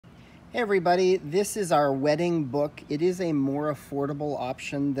Hey everybody, this is our wedding book. It is a more affordable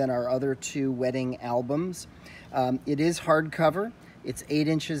option than our other two wedding albums. It is hardcover. It's 8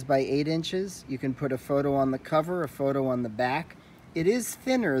 inches by 8 inches. You can put a photo on the cover, a photo on the back. It is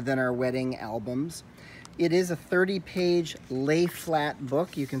thinner than our wedding albums. It is a 30-page lay flat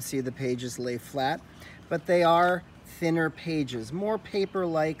book. You can see the pages lay flat, but they are thinner pages, more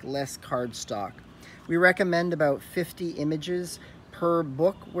paper-like, less cardstock. We recommend about 50 images per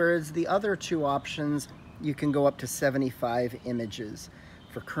book, whereas the other two options, you can go up to 75 images.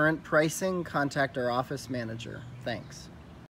 For current pricing, contact our office manager. Thanks.